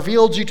 I have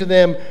revealed you to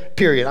them,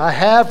 period. I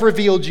have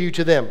revealed you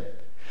to them.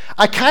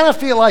 I kind of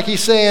feel like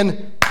he's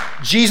saying,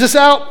 Jesus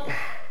out,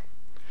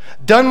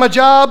 done my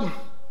job,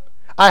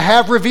 I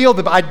have revealed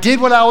them. I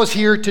did what I was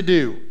here to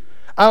do.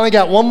 I only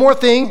got one more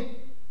thing.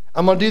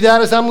 I'm going to do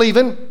that as I'm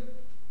leaving.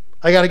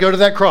 I got to go to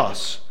that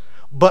cross.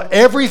 But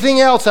everything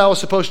else I was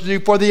supposed to do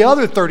for the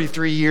other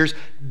 33 years,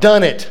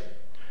 done it.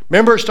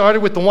 Remember, it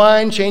started with the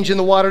wine, changing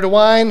the water to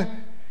wine.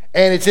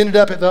 And it's ended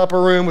up at the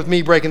upper room with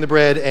me breaking the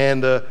bread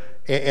and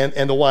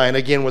the wine,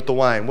 again with the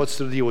wine. What's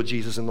the deal with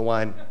Jesus and the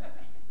wine?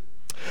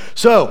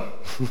 So,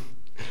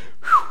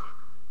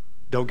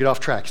 don't get off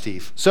track,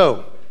 Steve.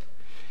 So,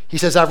 he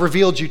says, I've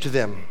revealed you to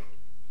them.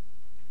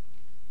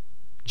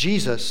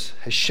 Jesus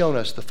has shown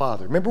us the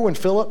Father. Remember when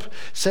Philip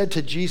said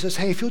to Jesus,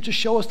 hey, if you'll just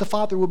show us the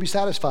Father, we'll be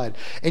satisfied.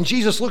 And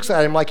Jesus looks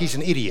at him like he's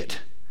an idiot.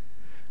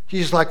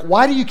 He's like,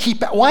 why do you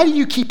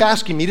keep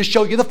asking me to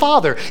show you the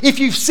Father? If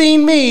you've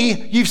seen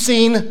me, you've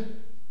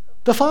seen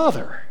the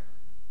Father.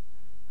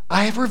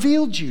 I have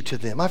revealed you to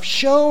them. I've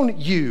shown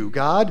you,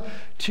 God,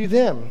 to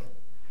them.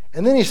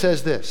 And then he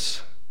says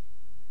this,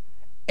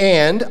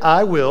 and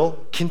I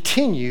will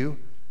continue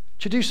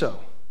to do so.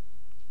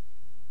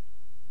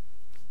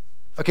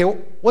 Okay,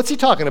 what's he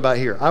talking about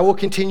here? I will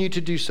continue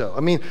to do so. I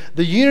mean,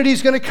 the unity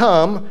is going to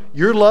come.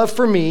 Your love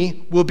for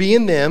me will be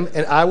in them,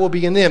 and I will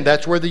be in them.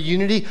 That's where the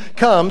unity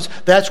comes.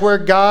 That's where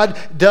God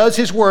does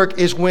his work,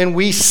 is when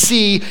we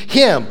see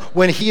him,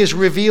 when he is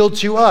revealed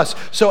to us.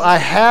 So I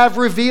have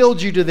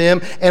revealed you to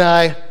them, and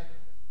I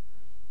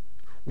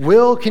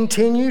will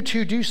continue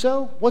to do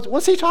so.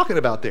 What's he talking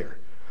about there?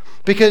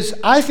 Because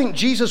I think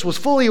Jesus was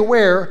fully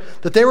aware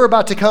that they were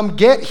about to come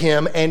get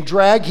him and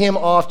drag him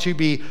off to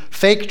be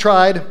fake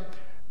tried,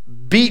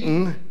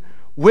 beaten,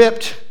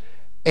 whipped,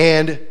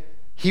 and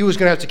he was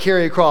going to have to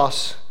carry a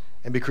cross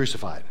and be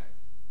crucified.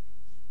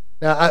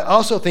 Now, I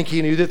also think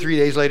he knew that 3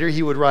 days later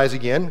he would rise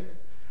again.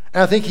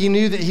 And I think he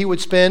knew that he would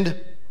spend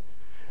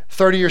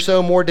 30 or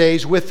so more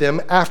days with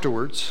them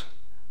afterwards.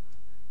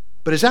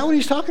 But is that what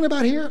he's talking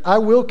about here?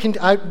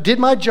 I did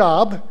my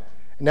job,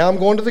 now I'm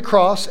going to the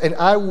cross, and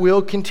I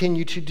will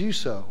continue to do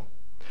so.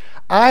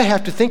 I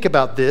have to think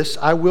about this.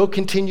 I will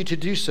continue to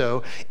do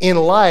so in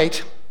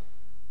light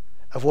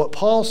of what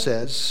Paul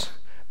says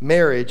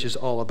marriage is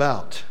all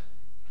about.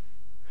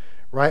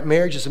 right?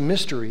 Marriage is a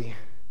mystery,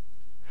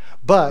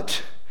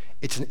 but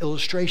it's an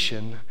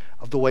illustration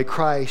of the way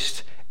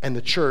Christ and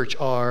the church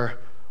are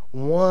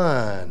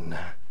one.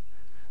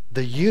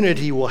 The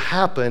unity will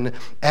happen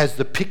as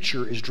the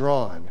picture is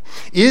drawn.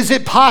 Is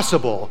it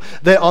possible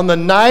that on the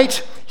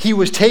night he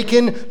was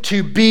taken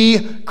to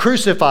be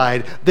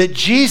crucified, that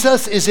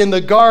Jesus is in the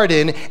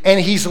garden and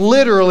he's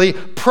literally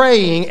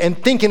praying and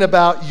thinking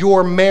about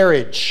your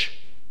marriage?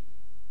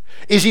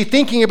 Is he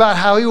thinking about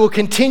how he will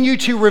continue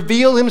to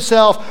reveal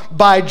himself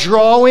by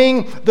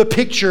drawing the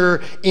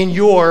picture in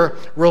your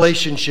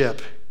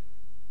relationship?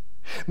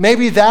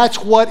 Maybe that's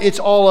what it's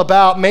all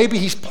about. Maybe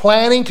he's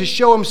planning to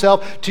show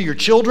himself to your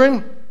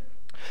children,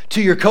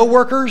 to your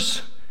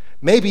coworkers,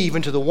 maybe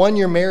even to the one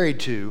you're married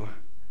to,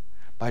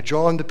 by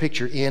drawing the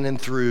picture in and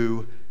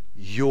through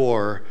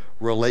your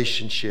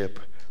relationship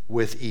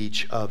with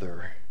each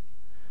other.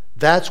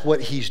 That's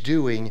what he's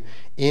doing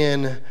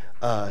in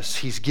us.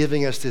 He's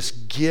giving us this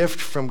gift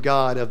from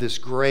God of this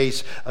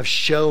grace of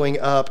showing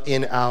up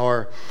in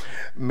our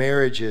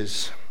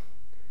marriages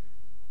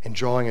and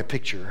drawing a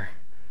picture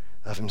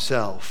of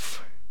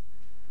himself.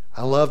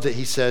 I love that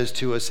he says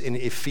to us in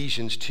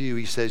Ephesians 2,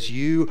 he says,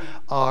 you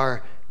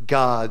are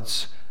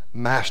God's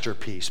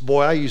masterpiece.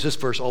 Boy, I use this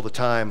verse all the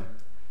time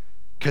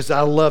because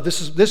I love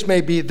this.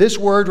 This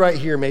word right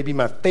here may be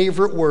my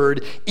favorite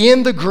word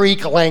in the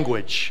Greek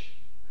language.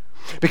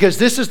 Because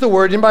this is the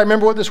word, anybody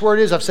remember what this word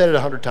is? I've said it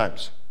 100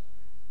 times.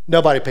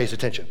 Nobody pays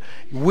attention.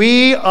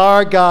 We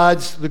are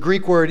God's, the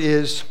Greek word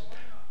is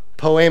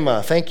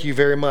poema. Thank you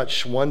very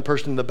much. One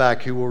person in the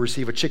back who will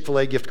receive a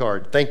Chick-fil-A gift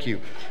card. Thank you,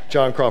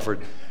 John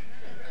Crawford.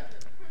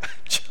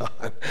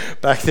 John,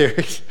 back there,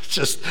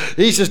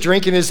 he's just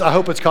drinking his, I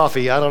hope it's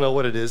coffee. I don't know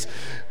what it is.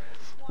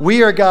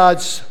 We are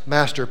God's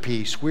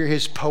masterpiece. We're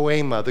his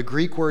poema. The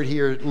Greek word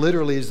here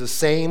literally is the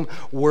same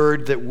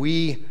word that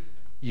we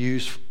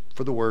use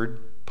for the word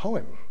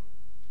poem.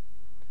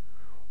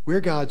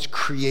 We're God's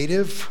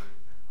creative,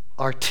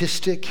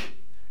 artistic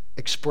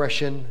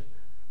expression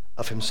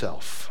of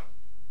himself.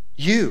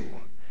 You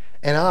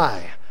and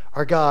I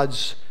are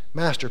God's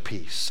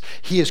masterpiece.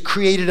 He has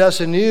created us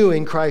anew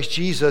in Christ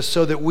Jesus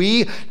so that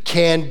we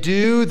can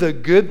do the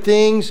good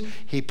things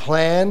he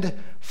planned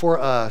for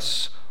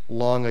us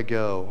long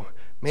ago.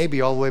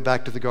 Maybe all the way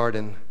back to the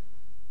garden.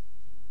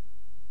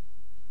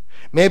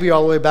 Maybe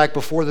all the way back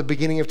before the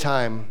beginning of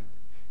time.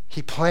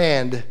 He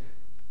planned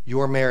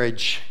your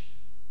marriage.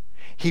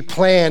 He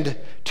planned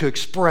to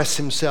express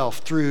himself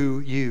through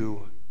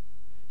you.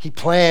 He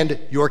planned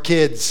your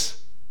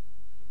kids.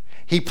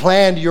 He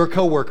planned your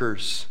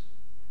coworkers,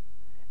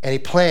 and he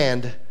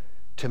planned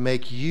to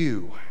make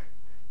you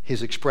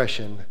his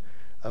expression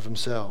of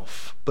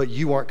himself. But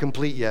you aren't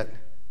complete yet.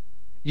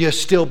 You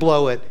still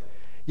blow it.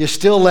 You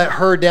still let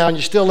her down.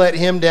 You still let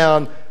him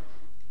down.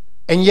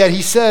 And yet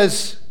he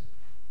says,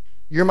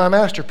 you're my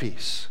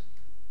masterpiece.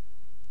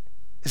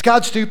 Is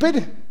God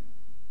stupid?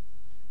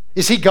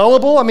 Is he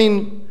gullible? I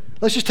mean,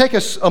 let's just take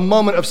a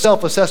moment of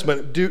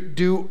self-assessment.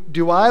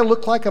 Do I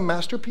look like a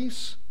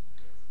masterpiece?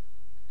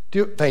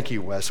 Thank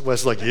you, Wes.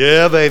 Wes is like,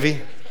 yeah, baby.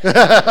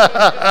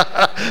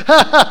 I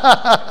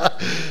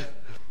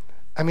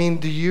mean,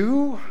 do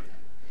you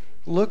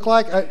look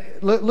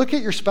like, look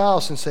at your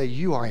spouse and say,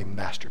 you are a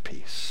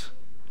masterpiece.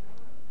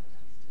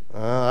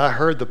 I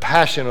heard the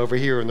passion over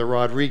here in the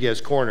Rodriguez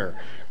corner,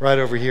 right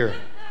over here.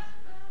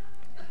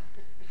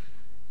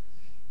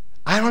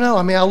 I don't know.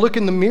 I mean, I look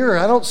in the mirror,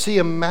 I don't see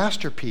a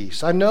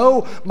masterpiece. I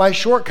know my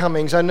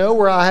shortcomings. I know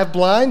where I have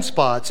blind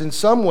spots in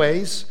some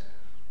ways.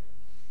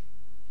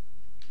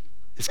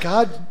 Is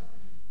God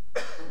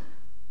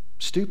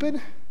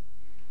stupid?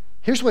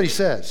 Here's what he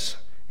says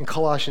in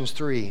Colossians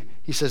 3.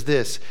 He says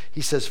this. He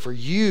says, for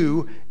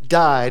you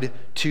died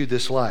to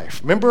this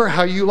life. Remember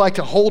how you like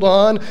to hold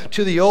on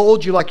to the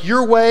old? You like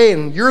your way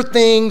and your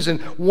things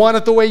and want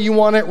it the way you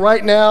want it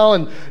right now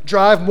and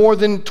drive more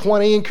than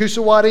 20 in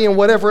Kusawati and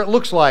whatever it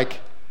looks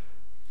like.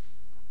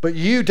 But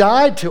you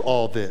died to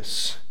all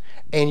this,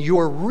 and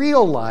your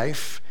real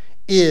life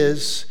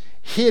is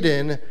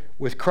hidden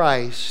with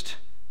Christ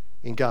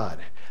in God.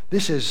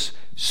 This is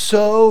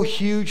so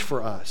huge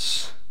for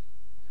us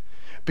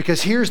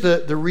because here's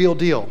the real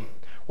deal.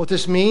 What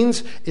this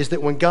means is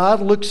that when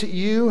God looks at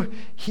you,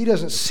 he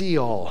doesn't see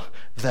all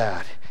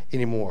that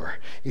anymore.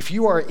 If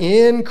you are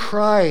in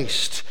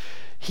Christ,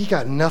 he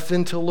got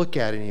nothing to look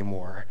at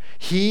anymore.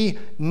 He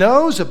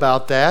knows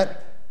about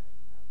that,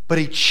 but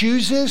he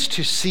chooses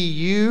to see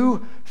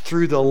you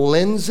through the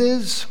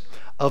lenses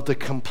of the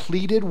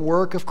completed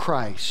work of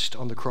Christ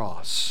on the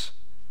cross.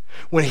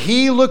 When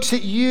he looks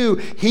at you,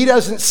 he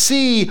doesn't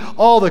see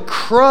all the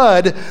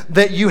crud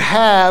that you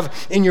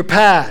have in your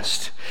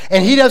past.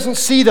 And he doesn't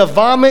see the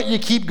vomit you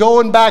keep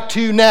going back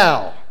to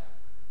now.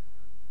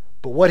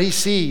 But what he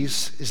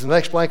sees is the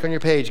next blank on your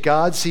page.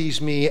 God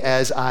sees me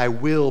as I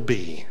will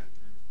be.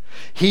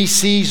 He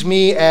sees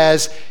me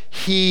as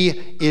he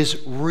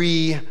is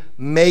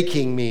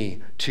remaking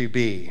me to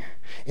be.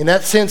 In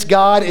that sense,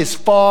 God is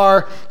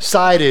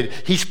far-sighted.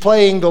 He's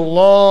playing the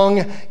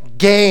long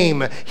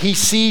game. He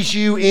sees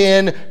you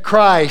in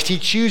Christ. He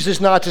chooses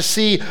not to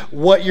see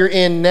what you're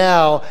in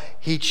now.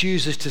 He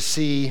chooses to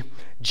see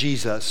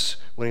Jesus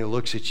when he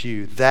looks at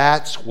you.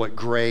 That's what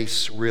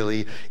grace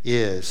really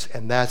is.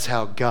 And that's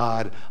how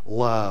God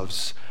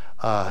loves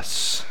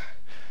us.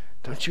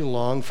 Don't you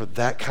long for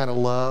that kind of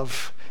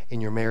love in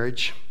your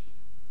marriage?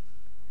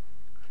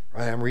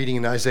 Right, I'm reading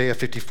in Isaiah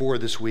 54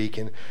 this week,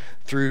 and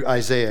through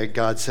Isaiah,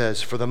 God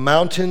says, "For the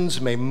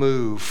mountains may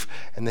move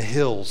and the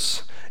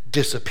hills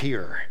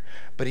disappear,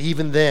 but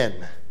even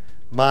then,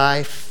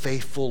 my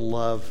faithful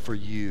love for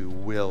you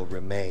will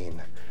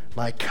remain.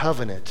 My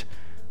covenant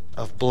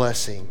of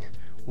blessing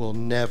will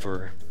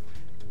never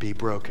be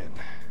broken."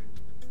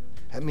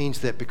 That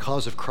means that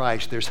because of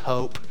Christ, there's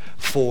hope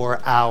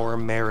for our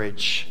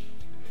marriage.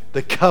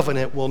 The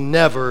covenant will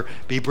never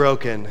be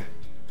broken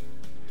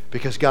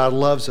because God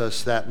loves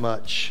us that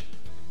much.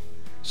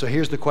 So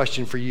here's the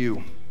question for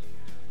you.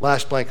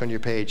 Last blank on your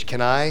page.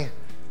 Can I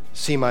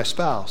see my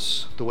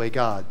spouse the way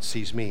God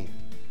sees me?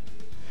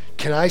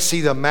 Can I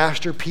see the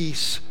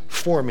masterpiece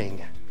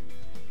forming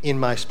in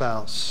my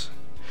spouse?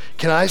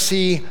 Can I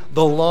see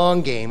the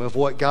long game of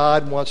what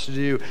God wants to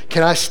do?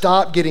 Can I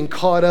stop getting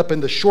caught up in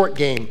the short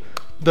game,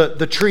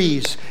 the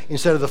trees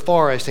instead of the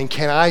forest? And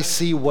can I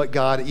see what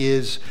God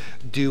is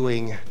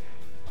doing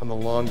on the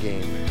long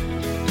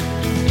game?